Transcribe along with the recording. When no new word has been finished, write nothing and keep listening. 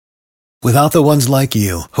Without the ones like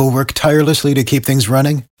you, who work tirelessly to keep things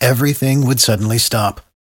running, everything would suddenly stop.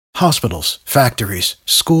 Hospitals, factories,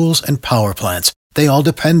 schools, and power plants, they all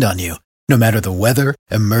depend on you. No matter the weather,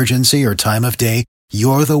 emergency, or time of day,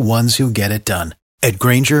 you're the ones who get it done. At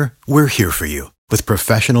Grainger, we're here for you with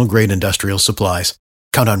professional-grade industrial supplies.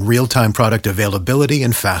 Count on real-time product availability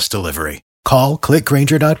and fast delivery. Call,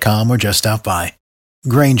 clickgrainger.com, or just stop by.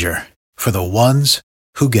 Grainger, for the ones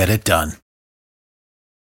who get it done.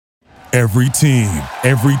 Every team,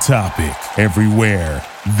 every topic, everywhere.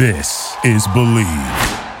 This is Believe.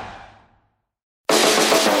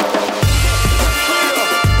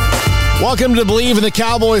 Welcome to Believe in the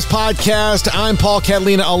Cowboys podcast. I'm Paul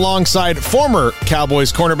Catalina alongside former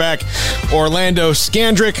Cowboys cornerback Orlando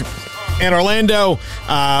Scandrick. And Orlando,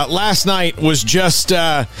 last night was just,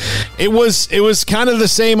 it was kind of the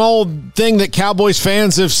same old thing that Cowboys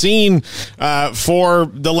fans have seen for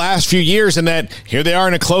the last few years, and that here they are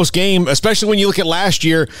in a close game, especially when you look at last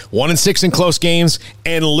year, 1-6 in close games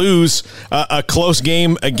and lose a close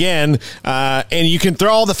game again. And you can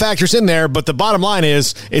throw all the factors in there, but the bottom line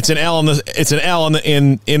is it's an L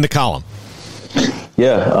in the column.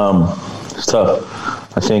 Yeah, it's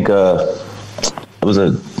tough. I think it was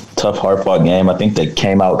a tough, hard-fought game. I think they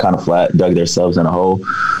came out kind of flat, dug themselves in a hole,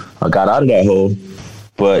 got out of that hole.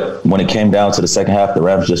 But when it came down to the second half, the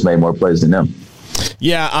Rams just made more plays than them.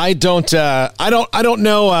 Yeah, I don't know. I don't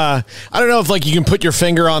know if like you can put your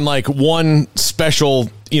finger on like one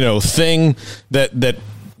special, thing that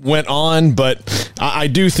went on, but I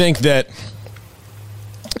do think that,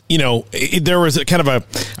 there was a kind of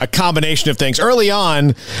a combination of things. Early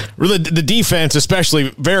on, really, the defense, especially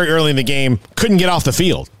very early in the game, couldn't get off the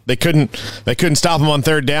field. They couldn't stop them on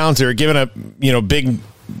third downs. They were giving up,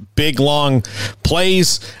 big, long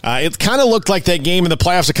plays. It kind of looked like that game in the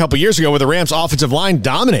playoffs a couple years ago where the Rams' offensive line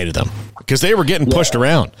dominated them because they were getting pushed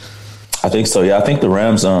around. I think so, yeah. I think the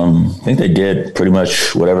Rams, I think they did pretty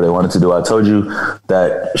much whatever they wanted to do. I told you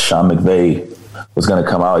that Sean McVay was going to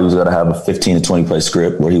come out. He was going to have a 15 to 20 play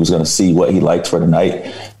script where he was going to see what he liked for the night.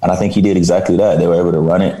 And I think he did exactly that. They were able to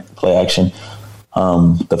run it, play action.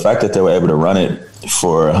 The fact that they were able to run it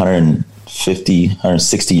for 150,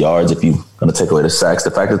 160 yards, if you're going to take away the sacks,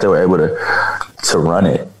 the fact that they were able to run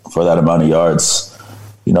it for that amount of yards,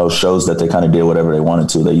 shows that they kind of did whatever they wanted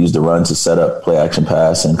to. They used the run to set up play action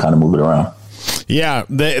pass and kind of move it around. Yeah,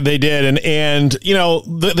 they did, and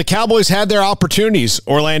the Cowboys had their opportunities,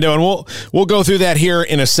 Orlando, and we'll go through that here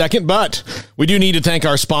in a second. But we do need to thank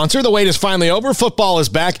our sponsor. The wait is finally over. Football is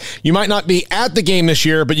back. You might not be at the game this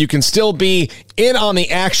year, but you can still be in on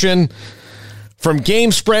the action. From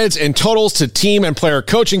game spreads and totals to team and player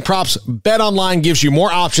coaching props, BetOnline gives you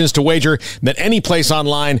more options to wager than any place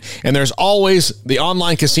online, and there's always the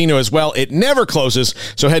online casino as well. It never closes,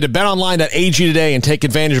 so head to betonline.ag today and take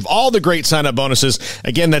advantage of all the great sign-up bonuses.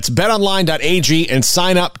 Again, that's betonline.ag and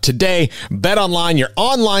sign up today. BetOnline, your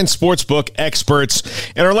online sportsbook experts.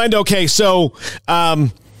 And Orlando, okay, so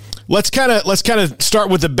Let's kind of start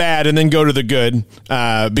with the bad and then go to the good,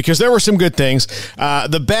 because there were some good things.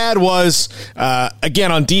 The bad was,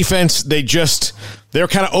 again, on defense, they were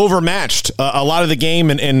kind of overmatched a lot of the game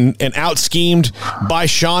and out-schemed by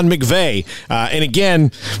Sean McVay. And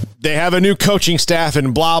again, they have a new coaching staff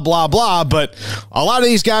and blah, blah, blah, but a lot of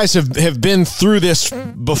these guys have been through this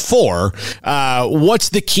before. What's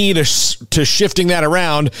the key to shifting that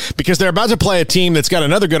around? Because they're about to play a team that's got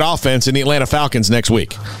another good offense in the Atlanta Falcons next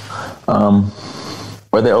week.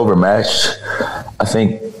 Were they overmatched? I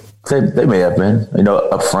think they may have been.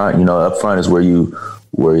 Up front is where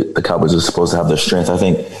the Cowboys are supposed to have their strength. I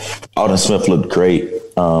think Aldon Smith looked great.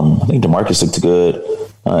 I think DeMarcus looked good.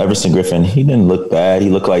 Everson Griffin, he didn't look bad. He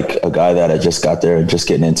looked like a guy that had just got there and just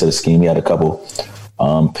getting into the scheme. He had a couple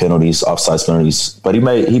penalties, offside penalties, but he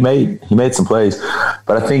made some plays.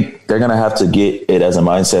 But I think they're going to have to get it as a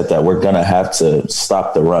mindset that we're going to have to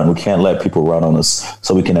stop the run. We can't let people run on us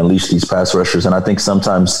so we can unleash these pass rushers. And I think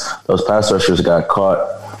sometimes those pass rushers got caught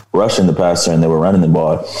rushing the passer and they were running the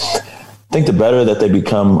ball. I think the better that they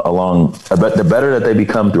become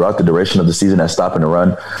throughout the duration of the season at stopping the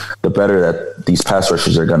run, the better that these pass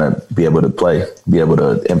rushers are going to be able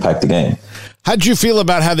to impact the game. How did you feel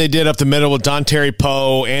about how they did up the middle with Dontari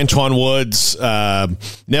Poe, Antoine Woods,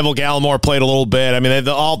 Neville Gallimore played a little bit. I mean,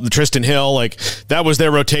 all Tristan Hill, like that was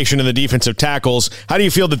their rotation in the defensive tackles. How do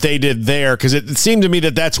you feel that they did there? Because it seemed to me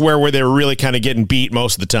that that's where they were really kind of getting beat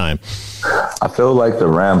most of the time. I feel like the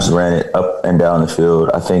Rams ran it up and down the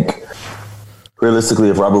field. I think realistically,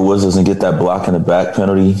 if Robert Woods doesn't get that block in the back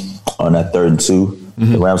penalty on that 3rd and 2,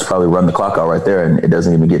 The Rams probably run the clock out right there, and it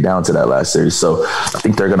doesn't even get down to that last series. So I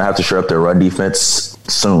think they're going to have to shore up their run defense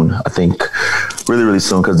soon. I think really, really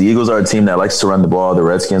soon, because the Eagles are a team that likes to run the ball. The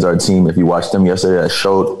Redskins are a team, if you watched them yesterday, that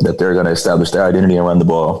showed that they're going to establish their identity and run the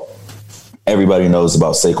ball. Everybody knows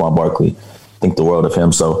about Saquon Barkley. Think the world of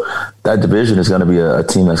him. So that division is going to be a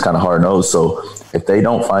team that's kind of hard-nosed. So if they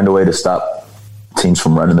don't find a way to stop teams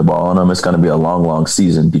from running the ball on them, it's going to be a long, long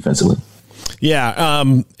season defensively. Yeah,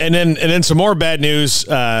 and then some more bad news.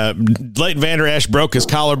 Leighton Vander Esch broke his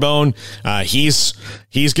collarbone. He's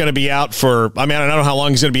going to be out for, I don't know how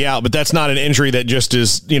long he's going to be out, but that's not an injury that just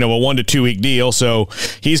is, a 1 to 2 week deal. So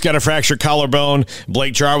he's got a fractured collarbone.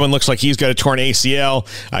 Blake Jarwin looks like he's got a torn ACL.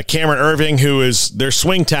 Cameron Irving, who is their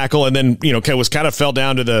swing tackle, and then, was kind of fell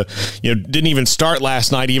down to the, didn't even start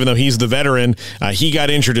last night, even though he's the veteran. He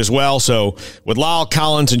got injured as well. So with Lyle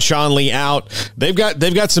Collins and Sean Lee out, they've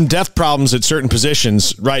got some depth problems at certain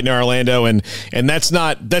positions right in Orlando, and that's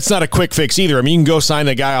not a quick fix either. You can go sign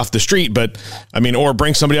a guy off the street, but or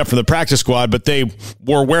bring somebody up from the practice squad, but they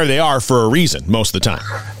were where they are for a reason most of the time.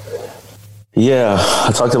 Yeah,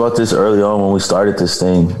 I talked about this early on when we started this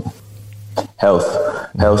thing.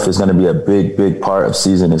 Health is going to be a big part of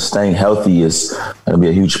season, and staying healthy is going to be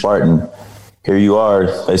a huge part. And here you are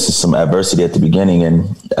facing some adversity at the beginning, and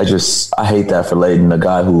I hate that for Leighton, a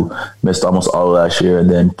guy who missed almost all last year, and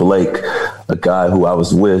then Blake, a guy who I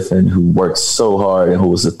was with and who worked so hard and who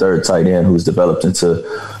was the third tight end, who's developed into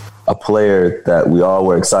a player that we all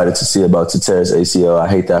were excited to see about to tear his ACL. I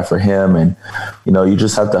hate that for him, and you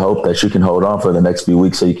just have to hope that you can hold on for the next few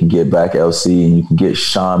weeks so you can get back LC and you can get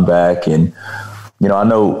Sean back. And I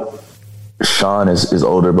know Sean is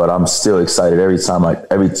older, but I'm still excited every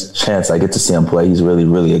chance I get to see him play. He's really,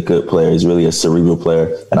 really a good player. He's really a cerebral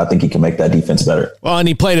player, and I think he can make that defense better. Well, and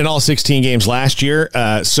he played in all 16 games last year.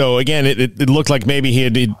 So again, it looked like maybe he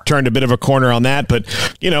had turned a bit of a corner on that, but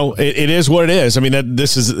it is what it is.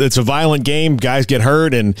 It's a violent game. Guys get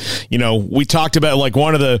hurt, and we talked about like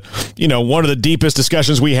one of the deepest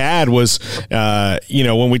discussions we had was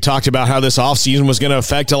when we talked about how this offseason was going to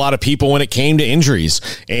affect a lot of people when it came to injuries,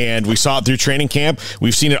 and we saw it through training camp.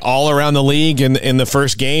 We've seen it all around the league in the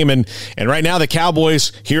first game, and right now the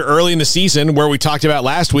Cowboys here early in the season, where we talked about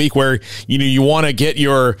last week, where you want to get you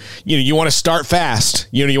want to start fast.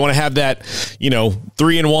 You want to have that 3-1,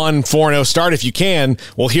 4-0 start if you can.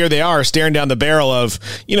 Well, here they are staring down the barrel of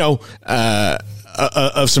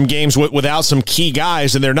some games without some key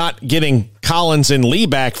guys, and they're not getting Collins and Lee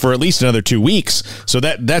back for at least another 2 weeks. So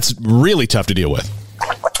that's really tough to deal with.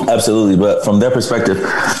 Absolutely. But from their perspective, they're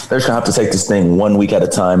just going to have to take this thing 1 week at a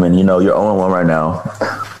time. And, you're 0-1 right now.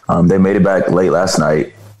 They made it back late last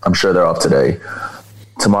night. I'm sure they're off today.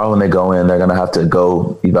 Tomorrow when they go in, they're going to have to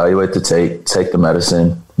go evaluate the tape, take the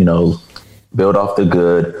medicine, build off the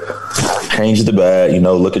good, change the bad,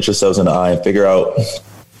 look at yourselves in the eye and figure out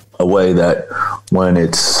a way that when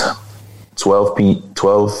it's 12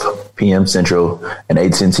 p.m. Central in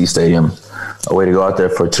AT&T Stadium, a way to go out there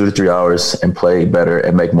for 2 to 3 hours and play better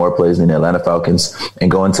and make more plays than the Atlanta Falcons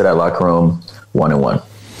and go into that locker room 1-1.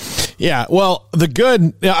 Yeah, well,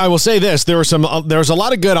 I will say this: there was a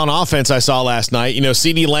lot of good on offense I saw last night.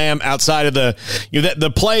 CeeDee Lamb outside of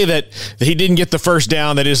the play that he didn't get the first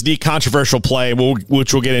down, that is the controversial play,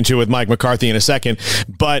 which we'll get into with Mike McCarthy in a second.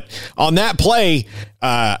 But on that play,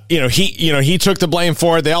 he took the blame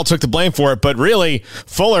for it. They all took the blame for it. But really,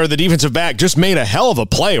 Fuller, the defensive back, just made a hell of a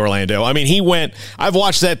play, Orlando. I've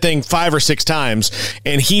watched that thing 5 or 6 times,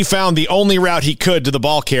 and he found the only route he could to the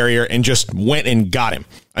ball carrier and just went and got him.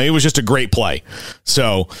 It was just a great play.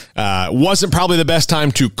 So, wasn't probably the best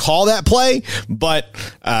time to call that play, but,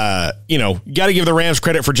 got to give the Rams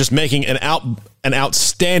credit for just making an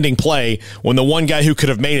outstanding play when the one guy who could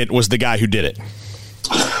have made it was the guy who did it.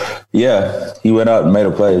 Yeah, he went out and made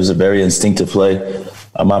a play. It was a very instinctive play.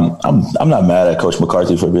 I'm not mad at Coach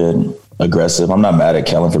McCarthy for being aggressive. I'm not mad at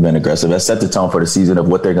Kellen for being aggressive. That set the tone for the season of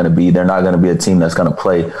what they're going to be. They're not going to be a team that's going to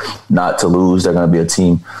play not to lose. They're going to be a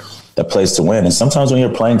team that plays to win. And sometimes when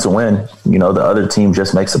you're playing to win, the other team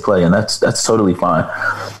just makes a play, and that's totally fine.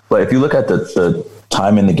 But if you look at the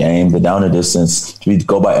time in the game, the down and distance, if you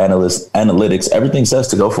go by analytics, everything says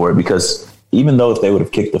to go for it, because even though if they would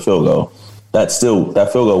have kicked the field goal, that field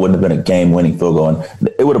goal wouldn't have been a game-winning field goal. And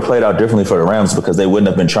it would have played out differently for the Rams because they wouldn't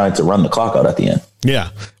have been trying to run the clock out at the end.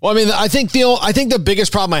 Yeah. Well, I mean, I think the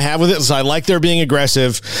biggest problem I have with it is I like they're being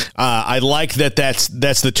aggressive. I like that's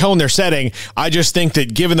the tone they're setting. I just think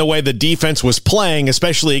that given the way the defense was playing,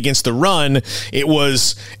 especially against the run,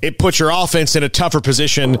 it put your offense in a tougher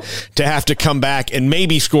position to have to come back and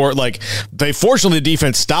maybe score. Like, fortunately the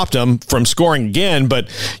defense stopped them from scoring again, but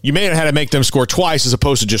you may have had to make them score twice as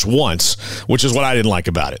opposed to just once, which is what I didn't like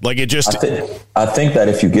about it. Like, it just. I think that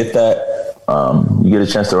if you get that. You get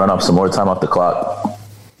a chance to run up some more time off the clock.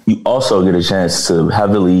 You also get a chance to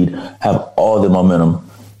have the lead, have all the momentum,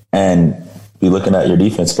 and be looking at your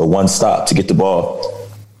defense for one stop to get the ball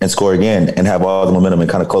and score again and have all the momentum and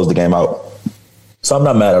kind of close the game out. So I'm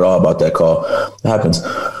not mad at all about that call. It happens.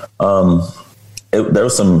 There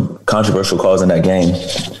was some controversial calls in that game.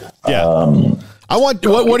 Yeah. What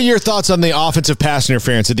are your thoughts on the offensive pass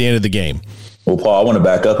interference at the end of the game? Well, Paul, I want to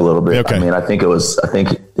back up a little bit. Okay. I mean, I think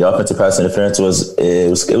the offensive pass interference was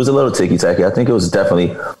a little ticky-tacky. I think there was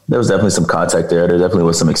definitely some contact there. There definitely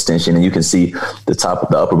was some extension, and you can see the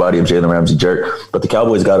upper body of Jalen Ramsey jerk. But the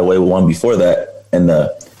Cowboys got away with one before that, and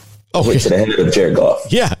hit to the head of Jared Goff.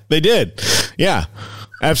 Yeah, they did. Yeah.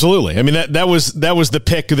 Absolutely. I mean, that was the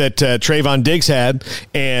pick that Trayvon Diggs had,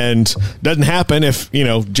 and doesn't happen if,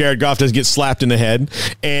 Jared Goff doesn't get slapped in the head.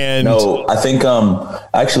 And no, I think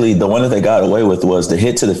actually the one that they got away with was the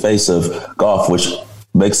hit to the face of Goff, which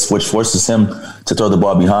forces him to throw the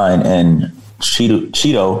ball behind, and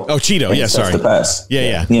Cheeto. Oh, Cheeto. Yeah, sorry. The pass.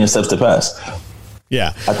 Yeah. He intercepts the pass. Yeah.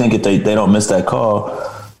 I think if they don't miss that call,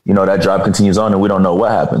 that drive continues on and we don't know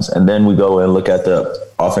what happens. And then we go and look at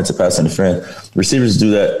the offensive pass interference. Receivers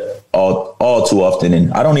do that all too often.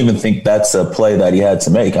 And I don't even think that's a play that he had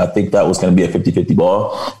to make. I think that was going to be a 50-50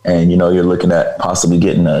 ball. And, you're looking at possibly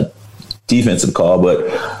getting a defensive call. But,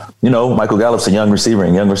 Michael Gallup's a young receiver,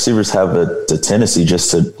 and young receivers have the tendency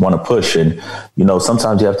just to want to push. And,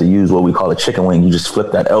 sometimes you have to use what we call a chicken wing. You just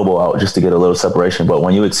flip that elbow out just to get a little separation. But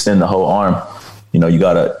when you extend the whole arm,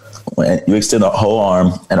 when you extend the whole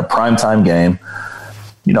arm in a primetime game,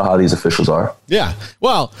 you know how these officials are. Yeah.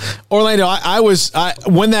 Well, Orlando,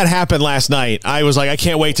 when that happened last night, I was like, I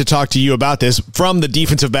can't wait to talk to you about this from the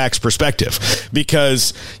defensive back's perspective,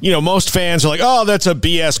 because, most fans are like, oh, that's a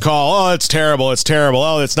BS call. Oh, it's terrible. It's terrible.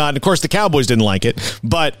 Oh, it's not. And of course, the Cowboys didn't like it.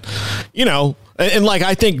 But,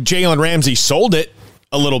 I think Jalen Ramsey sold it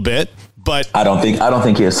a little bit. But I don't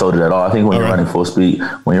think he has sold it at all. I think when you're running full speed,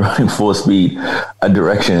 a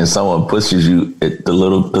direction and someone pushes you,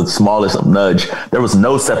 the smallest nudge, there was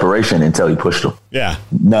no separation until he pushed him. Yeah.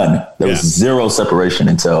 None. There was zero separation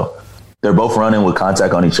until they're both running with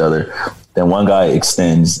contact on each other. Then one guy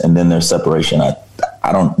extends and then there's separation.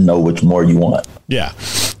 I don't know which more you want. Yeah.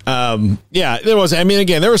 There was,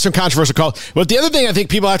 again, there was some controversial calls. But the other thing I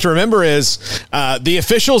think people have to remember is the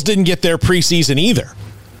officials didn't get their preseason either.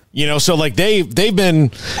 So they've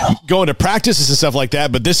been going to practices and stuff like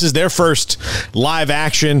that, but this is their first live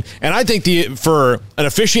action. And I think for an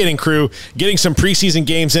officiating crew, getting some preseason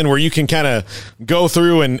games in where you can kind of go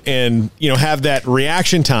through and have that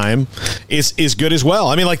reaction time is good as well.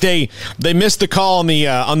 I mean, they missed the call on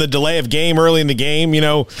the delay of game early in the game.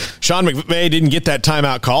 Sean McVay didn't get that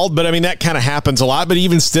timeout called, but that kind of happens a lot. But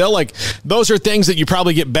even still, those are things that you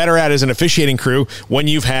probably get better at as an officiating crew when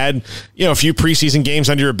you've had a few preseason games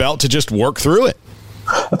under your belt to just work through it.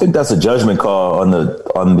 I think that's a judgment call on the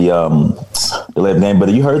delay of game. But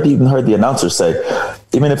you even heard the announcer say,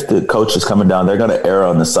 even if the coach is coming down, they're going to err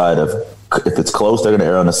on the side of, if it's close, they're going to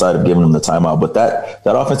err on the side of giving them the timeout. But that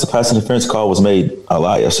offensive pass interference call was made a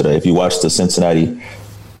lot yesterday. If you watch the Cincinnati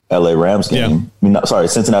LA Rams game,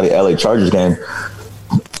 Cincinnati LA Chargers game,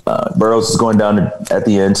 Burrows is going down at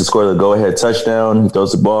the end to score the go-ahead touchdown. He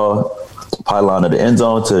throws the ball pylon of the end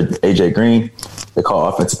zone to AJ Green. They call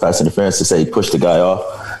offensive pass interference to say he pushed the guy off.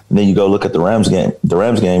 And then you go look at the Rams game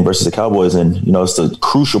versus the Cowboys, and it's a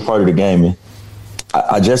crucial part of the game.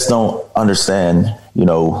 I just don't understand,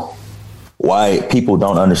 why people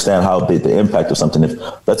don't understand how the impact of something. If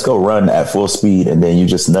let's go run at full speed and then you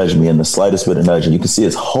just nudge me in the slightest bit of nudge, and you can see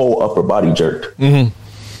his whole upper body jerked. Mm-hmm.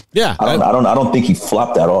 Yeah, I don't think he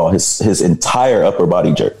flopped at all. His entire upper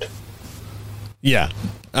body jerked. Yeah.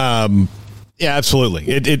 Yeah, absolutely.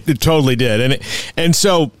 It totally did. And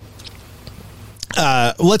so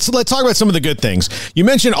let's talk about some of the good things. You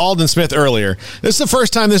mentioned Aldon Smith earlier. This is the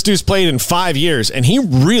first time this dude's played in 5 years, and he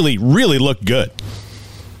really, really looked good.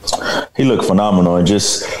 He looked phenomenal, and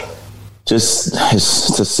just to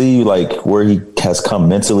see where he has come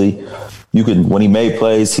mentally. When he made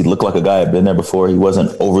plays, he looked like a guy had been there before. He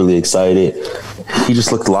wasn't overly excited. He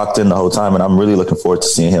just looked locked in the whole time, and I'm really looking forward to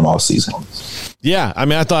seeing him all season. Yeah, I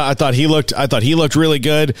mean, I thought he looked really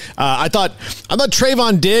good. I thought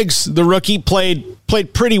Trayvon Diggs, the rookie, played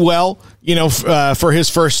pretty well. For his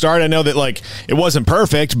first start. I know that it wasn't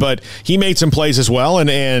perfect, but he made some plays as well,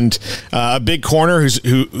 and a big corner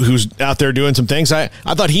who's out there doing some things. I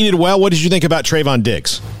thought he did well. What did you think about Trayvon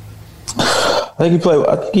Diggs? I think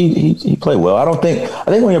he played well. I think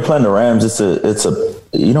when you're playing the Rams,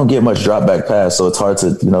 you don't get much drop back pass, so it's hard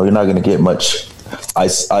to you're not going to get much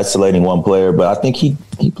isolating one player. But I think he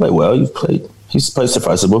played well. He's played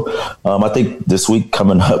sufficiently. I think this week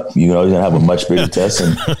coming up, you're going to have a much bigger test,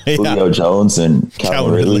 and Julio Jones and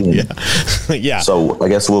Calvin Ridley. Yeah. So I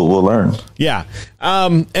guess we'll learn. Yeah.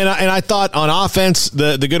 And I thought on offense,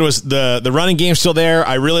 the good was the running game still there.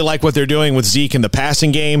 I really like what they're doing with Zeke in the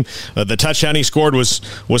passing game. The touchdown he scored was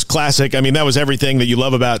classic. I mean, that was everything that you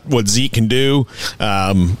love about what Zeke can do.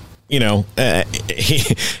 He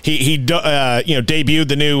debuted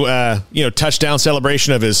the new touchdown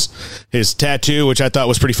celebration of his tattoo, which I thought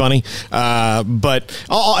was pretty funny. But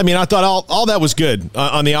I thought all that was good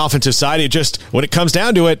on the offensive side. It just, when it comes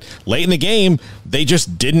down to it, late in the game, they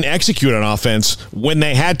just didn't execute on offense when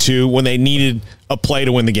they had to, when they needed a play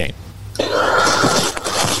to win the game.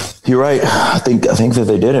 You're right. I think that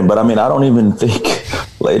they didn't, but I don't even think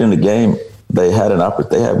late in the game they had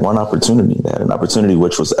one opportunity. They had an opportunity,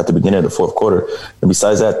 which was at the beginning of the fourth quarter. And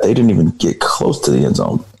besides that, they didn't even get close to the end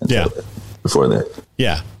zone before that.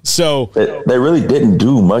 Yeah. So they really didn't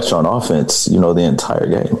do much on offense, the entire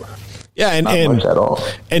game. Yeah, and much at all.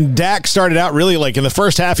 And Dak started out really in the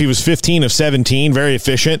first half. He was 15 of 17, very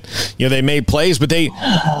efficient. They made plays, but they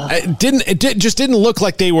just didn't look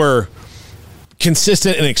like they were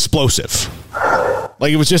consistent and explosive.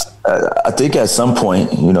 It was just. I think at some point,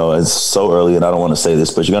 it's so early, and I don't want to say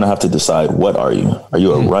this, but you're going to have to decide, what are you? Are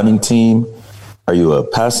you a running team? Are you a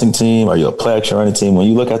passing team? Are you a play action running team? When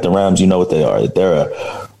you look at the Rams, you know what they are. They're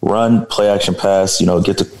a run, play action pass.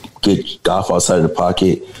 Get Goff outside of the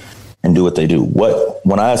pocket and do what they do.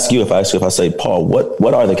 When I ask you, if I say, Paul,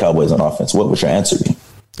 what are the Cowboys on offense? What would your answer be?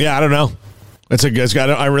 Yeah, I don't know.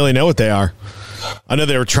 I really know what they are. I know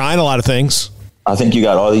they were trying a lot of things. I think you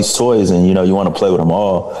got all these toys, and you want to play with them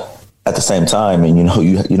all at the same time, and you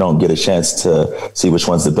don't get a chance to see which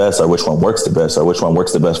one's the best, or which one works the best, or which one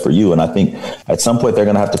works the best for you. And I think at some point they're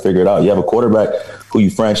going to have to figure it out. You have a quarterback who you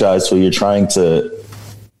franchise, who you're trying to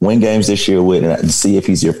win games this year with, and see if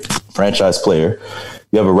he's your franchise player.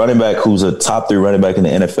 You have a running back who's a top 3 running back in the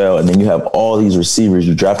NFL, and then you have all these receivers.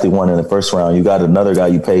 You drafted one in the first round. You got another guy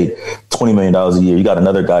you paid $20 million a year. You got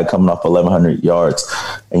another guy coming off 1,100 yards,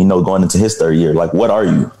 and going into his third year. What are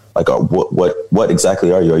you? What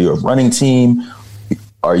exactly are you? Are you a running team?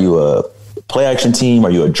 Are you a play action team?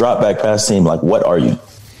 Are you a drop back pass team? What are you?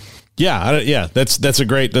 Yeah, that's a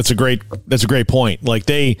great point.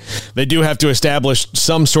 They do have to establish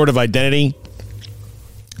some sort of identity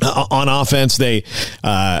on offense. They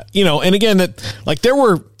and again, that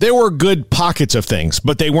there were good pockets of things,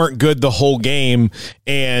 but they weren't good the whole game,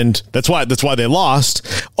 and that's why they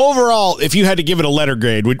lost. Overall, if you had to give it a letter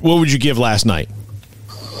grade, what would you give last night?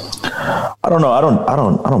 I don't know. I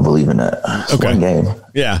don't believe in that. It's one game.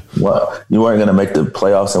 Yeah. Well, you weren't going to make the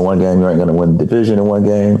playoffs in one game. You weren't going to win the division in one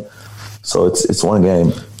game. So it's one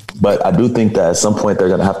game. But I do think that at some point they're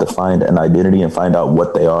going to have to find an identity and find out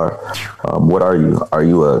what they are. What are you? Are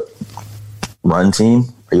you a run team?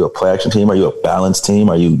 Are you a play action team? Are you a balanced team?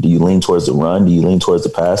 Do you lean towards the run? Do you lean towards the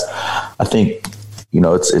pass? I think,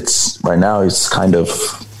 it's right now it's kind of,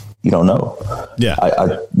 you don't know. Yeah.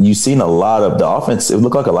 You've seen a lot of the offense. It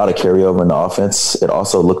looked like a lot of carryover in the offense. It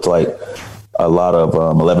also looked like a lot of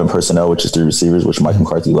 11 personnel, which is 3 receivers, which Mike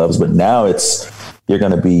McCarthy loves. But now you're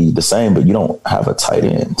going to be the same, but you don't have a tight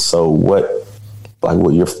end. So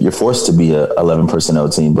you're forced to be a 11 personnel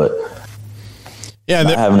team, but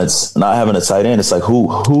not having a tight end. It's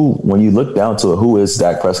who when you look down to it, who is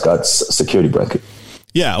Dak Prescott's security blanket?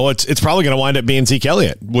 Yeah, well, it's probably going to wind up being Zeke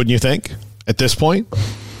Elliott, wouldn't you think, at this point?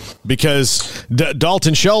 Because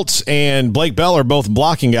Dalton Schultz and Blake Bell are both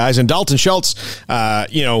blocking guys, and Dalton Schultz,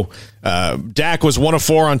 Dak was 1 of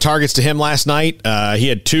 4 on targets to him last night. He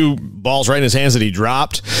had 2 balls right in his hands that he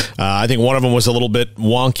dropped. I think one of them was a little bit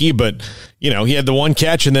wonky, but he had the one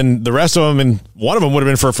catch, and then the rest of them, and one of them would have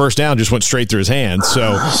been for a first down, just went straight through his hands.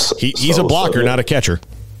 So he's a blocker, not a catcher.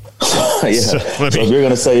 Yeah. So if you're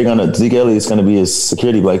going to say Zeke Elliott's going to be his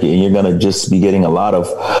security blanket, and you're going to just be getting a lot of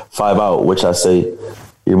 5 out, which I say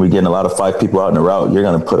you're going to be getting a lot of 5 people out in the route, you're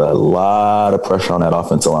going to put a lot of pressure on that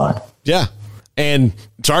offensive line. Yeah. And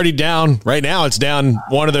it's already down right now. It's down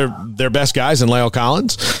one of their best guys in La'el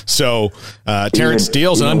Collins. So Terrence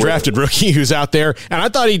Steele's an undrafted rookie who's out there. And I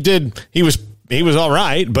thought he was he was all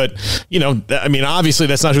right, but I mean, obviously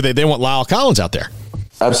that's not who they want. Lyle Collins out there.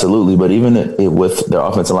 Absolutely, but even with their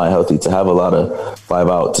offensive line healthy, to have a lot of 5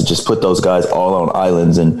 out, to just put those guys all on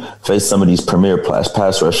islands and face some of these premier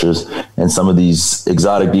pass rushers and some of these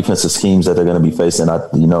exotic defensive schemes that they're going to be facing.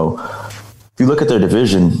 If you look at their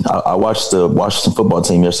division, I watched the Washington football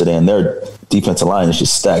team yesterday, and their defensive line is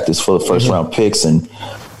just stacked. It's full of first-round picks, and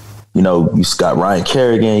you got Ryan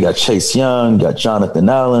Kerrigan, you got Chase Young, you got Jonathan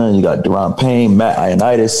Allen, you got Deron Payne, Matt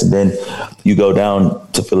Ioannidis, and then you go down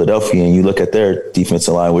to Philadelphia and you look at their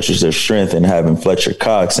defensive line, which is their strength, and having Fletcher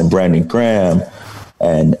Cox and Brandon Graham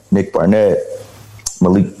and Nick Barnett,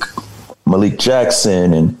 Malik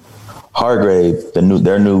Jackson and Hargrave,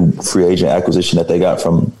 their new free agent acquisition that they got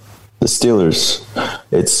from the Steelers.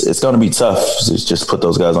 It's going to be tough to just put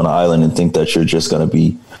those guys on an island and think that you're just going to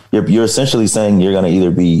be. You're essentially saying you're going to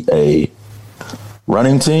either be a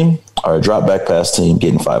running team or a drop back pass team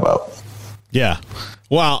getting 5 out. Yeah.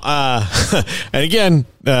 Well, and again,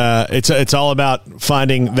 it's all about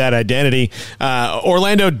finding that identity.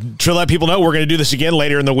 Orlando, to let people know, we're going to do this again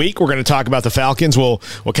later in the week. We're going to talk about the Falcons. We'll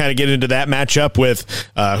kind of get into that matchup with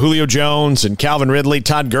Julio Jones and Calvin Ridley.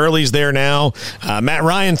 Todd Gurley's there now. Matt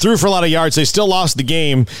Ryan threw for a lot of yards. They still lost the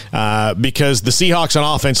game because the Seahawks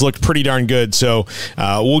on offense looked pretty darn good. So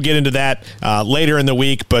we'll get into that later in the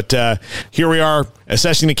week. But here we are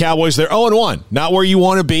assessing the Cowboys. They're 0-1, not where you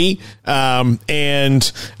want to be. And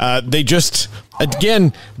they just,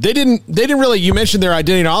 again, they didn't really, you mentioned their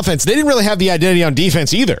identity on offense. They didn't really have the identity on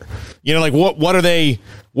defense either. What are they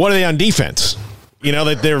on defense?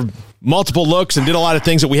 That they're multiple looks and did a lot of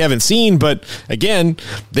things that we haven't seen, but again,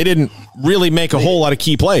 they didn't really make a whole lot of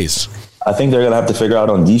key plays. I think they're going to have to figure out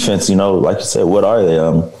on defense, like you said, what are they?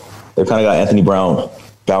 They've kind of got Anthony Brown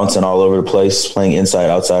bouncing all over the place, playing inside,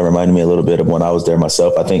 outside, reminding me a little bit of when I was there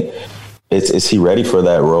myself. I think is he ready for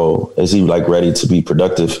that role? Is he ready to be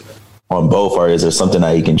productive on both, or is there something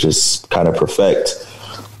that he can just kind of perfect?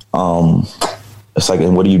 It's like,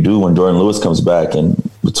 and what do you do when Jordan Lewis comes back, and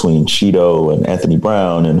between Cheeto and Anthony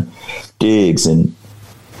Brown and Diggs, and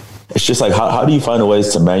it's just like, how do you find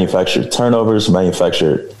ways to manufacture turnovers,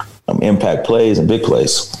 manufacture impact plays and big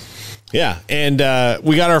plays? Yeah, and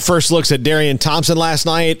we got our first looks at Darian Thompson last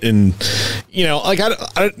night, and I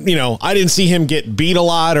didn't see him get beat a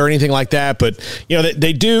lot or anything like that, but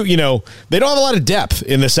they do, they don't have a lot of depth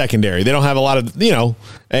in the secondary. They don't have a lot of,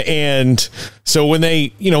 and so when they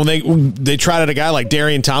tried out a guy like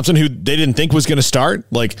Darian Thompson, who they didn't think was going to start,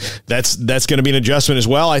 like that's going to be an adjustment as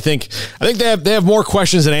well. I think they have more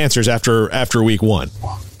questions than answers after week 1.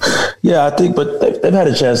 Yeah, I think, but they've had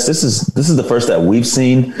a chance. This is the first that we've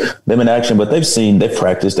seen them in action, but they've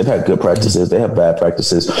practiced. They've had good practices. They have bad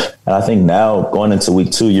practices. And I think now going into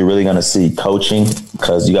week 2, you're really going to see coaching,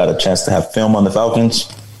 because you got a chance to have film on the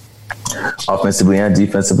Falcons offensively and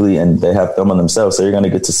defensively, and they have film on themselves. So you're going to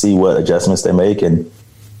get to see what adjustments they make, and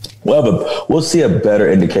we'll see a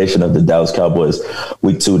better indication of the Dallas Cowboys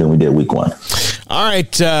week 2 than we did week 1. All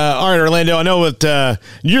right, Orlando. I know that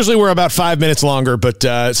usually we're about 5 minutes longer, but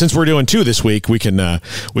since we're doing 2 this week, we can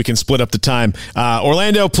split up the time.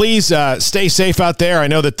 Orlando, please stay safe out there. I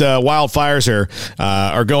know that the wildfires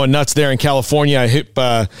are going nuts there in California. I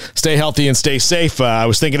hope stay healthy and stay safe. I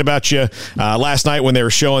was thinking about you last night when they were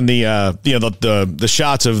showing the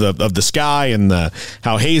shots of the sky and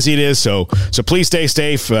how hazy it is. So please stay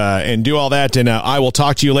safe and do all that. And I will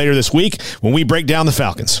talk to you later this week when we break down the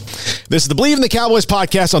Falcons. This is the Believe in the Cowboys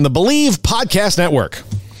podcast on the Believe Podcast Network.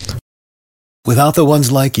 Without the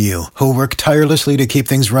ones like you, who work tirelessly to keep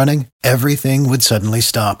things running, everything would suddenly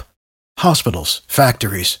stop. Hospitals,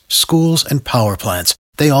 factories, schools, and power plants,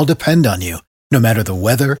 they all depend on you. No matter the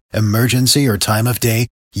weather, emergency, or time of day,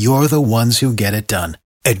 you're the ones who get it done.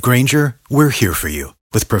 At Grainger, we're here for you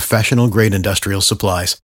with professional-grade industrial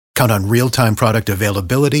supplies. Count on real-time product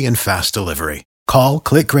availability and fast delivery. Call,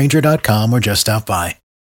 click Grainger.com, or just stop by.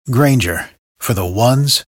 Grainger, for the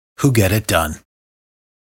ones who get it done.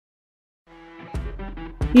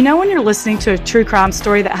 You know when you're listening to a true crime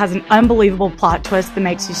story that has an unbelievable plot twist that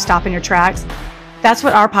makes you stop in your tracks? That's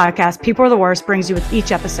what our podcast, People Are the Worst, brings you with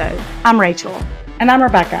each episode. I'm Rachel. And I'm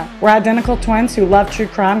Rebecca. We're identical twins who love true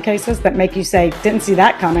crime cases that make you say, didn't see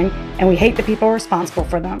that coming, and we hate the people responsible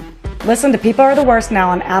for them. Listen to People Are the Worst now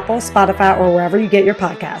on Apple, Spotify, or wherever you get your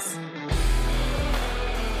podcasts.